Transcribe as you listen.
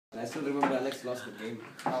I still remember Alex lost the game.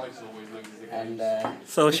 Alex always loses the game. And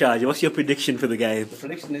So, Shaji, what's your prediction for the game? the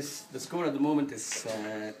prediction is the score at the moment is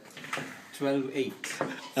 12-8.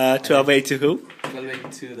 12-8 to who?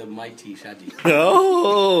 12-8 to the mighty Shaji.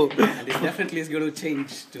 Oh! And it definitely is going to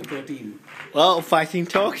change to 13. Well, fighting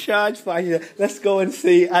talk, Shaj. Fighting. Let's go and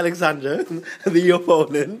see Alexander, the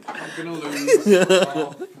opponent. I'm gonna lose.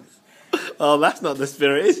 Oh, that's not the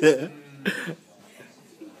spirit, is it?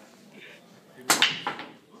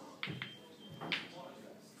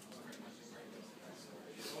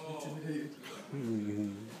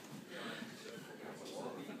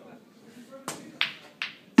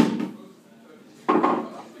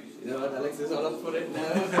 You know what, Alex is all up for it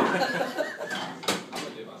now.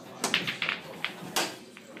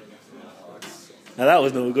 Now that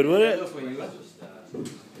was no good, was Hello it? for you.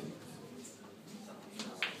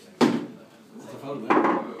 It's a foul,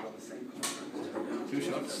 man. 2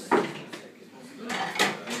 shots.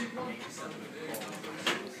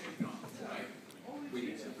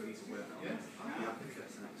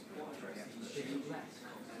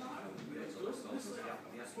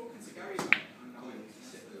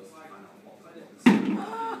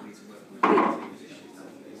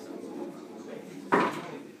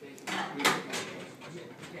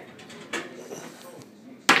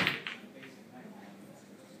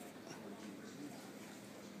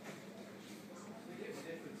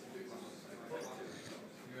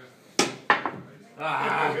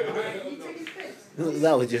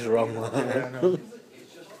 That was just wrong, man. Is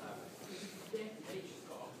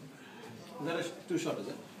that a 2 shot, is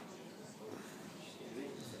it?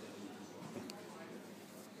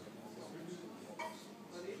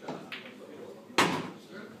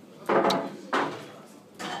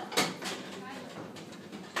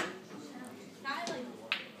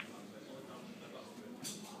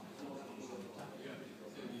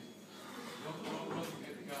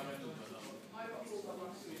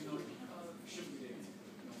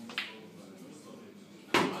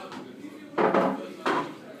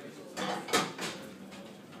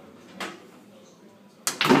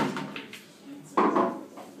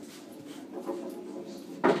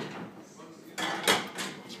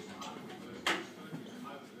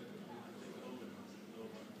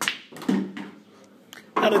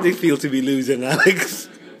 How does it feel to be losing, Alex?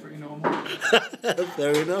 Pretty normal.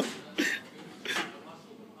 Fair enough.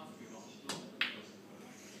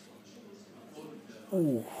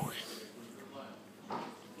 Ooh.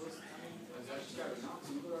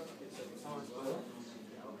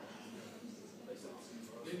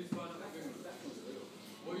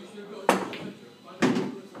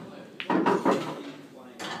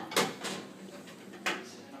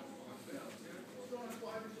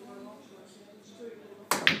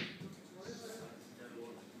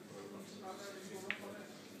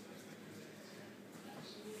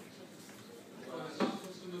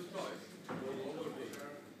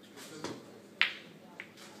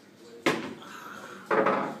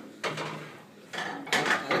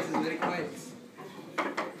 Alex is very quiet.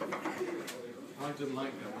 I didn't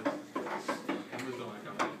like that one. Cameras don't like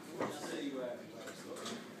that.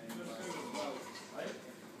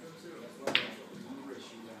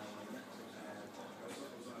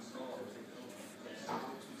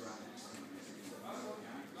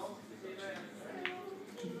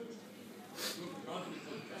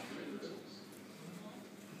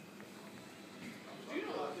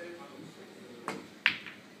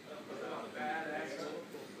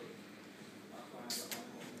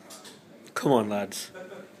 Come on, lads.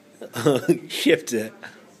 Shift it.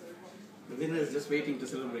 The winner is just waiting to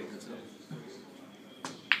celebrate. That's all.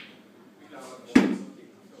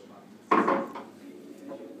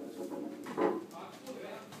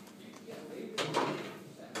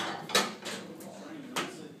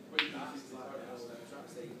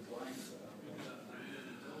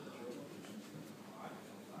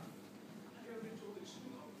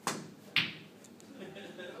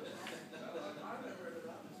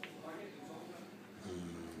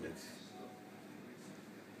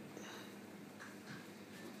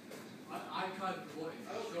 I can't go in.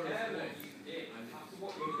 Sure,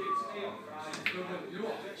 you know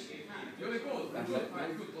what? You only go. There's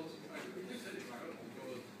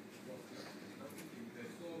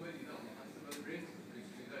so many now.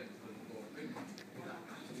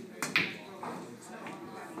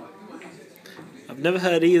 I've never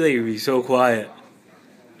heard either of you so quiet.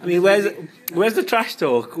 I mean, where's the trash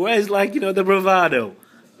talk? Where's, like, you know, the bravado?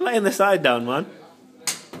 Laying the side down, man.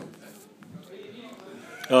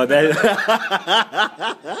 Oh, there.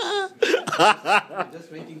 I'm just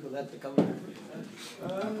waiting for that to come.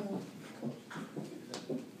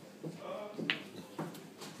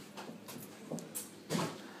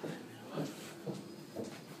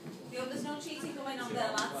 cheating going on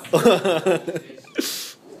there,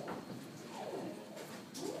 lads.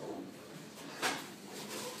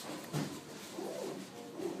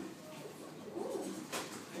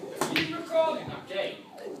 Are you recording that game?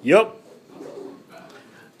 Yup.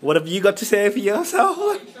 What have you got to say for yourself?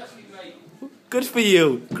 Interesting, mate. Good for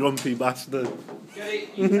you, grumpy bastard. Get it?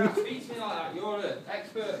 You can't speak to me like that. You're an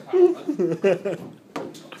expert, apparently.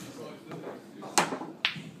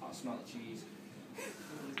 That's not cheese.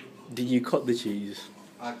 Did you cut the cheese?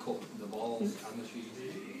 I cut the balls and the cheese.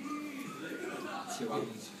 2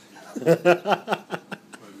 hands.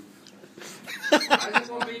 Why is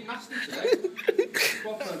everyone being nasty today?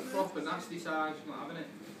 Proper nasty size. Not having it.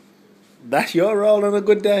 That's your role on a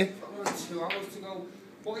good day. I've got 2 hours to go.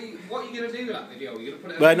 What are you going to do with that video? Are you going to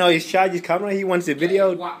put it Well, no, it's Shaji's camera. He wants it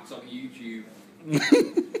videoed. whacked on YouTube.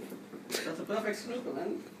 That's a perfect snooker,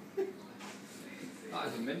 man. That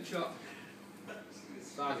is a mid shot.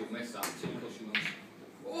 Sarge will miss that. 2 cushion ones.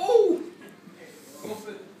 Oh! Off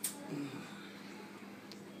it.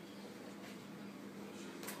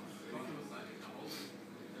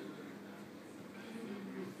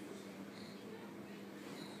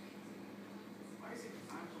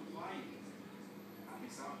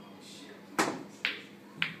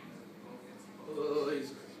 Oh,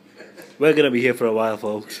 he's... We're gonna be here for a while,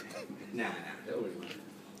 folks. Nah, don't worry, man.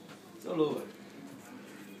 It's all over.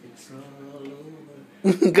 It's all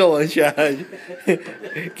over. Go on, Shaj.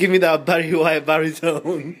 Give me that Barry White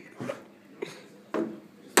baritone.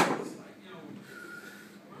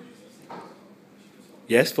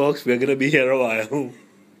 Yes, folks, we're gonna be here a while.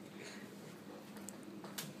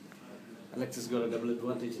 Alex has got a double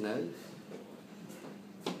advantage now.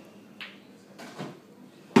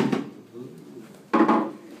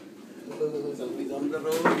 Somebody's on the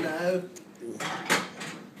road now.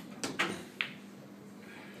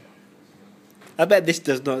 I bet this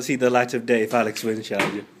does not see the light of day if Alex wins,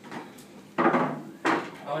 Shaji.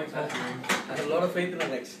 Alex has I have a lot of faith in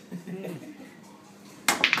Alex.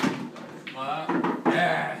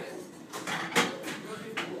 yeah.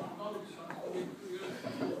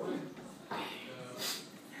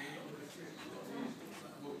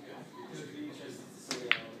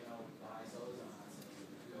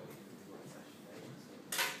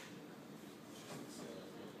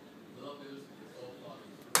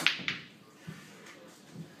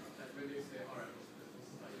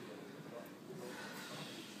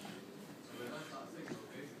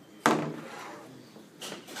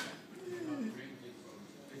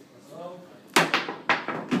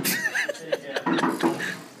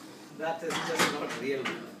 That is just not real.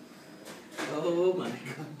 Oh my god.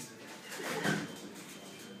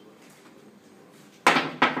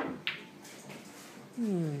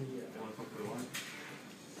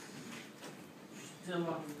 Still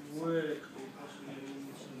at work.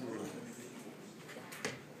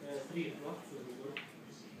 3 o'clock, so we go.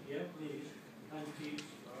 Yeah, please. Thank you.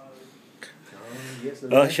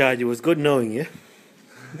 Oh, Shaji, it was good knowing you.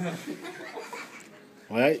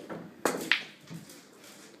 Right?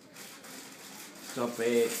 Stop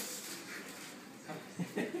it.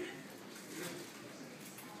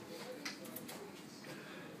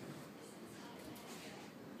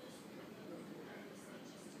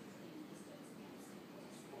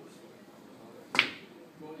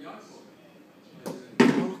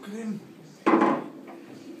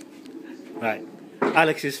 Right.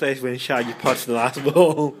 Alex's face when Shaji pots the last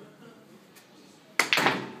ball.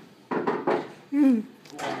 Stop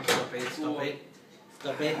it, stop it.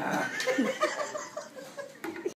 Stop it.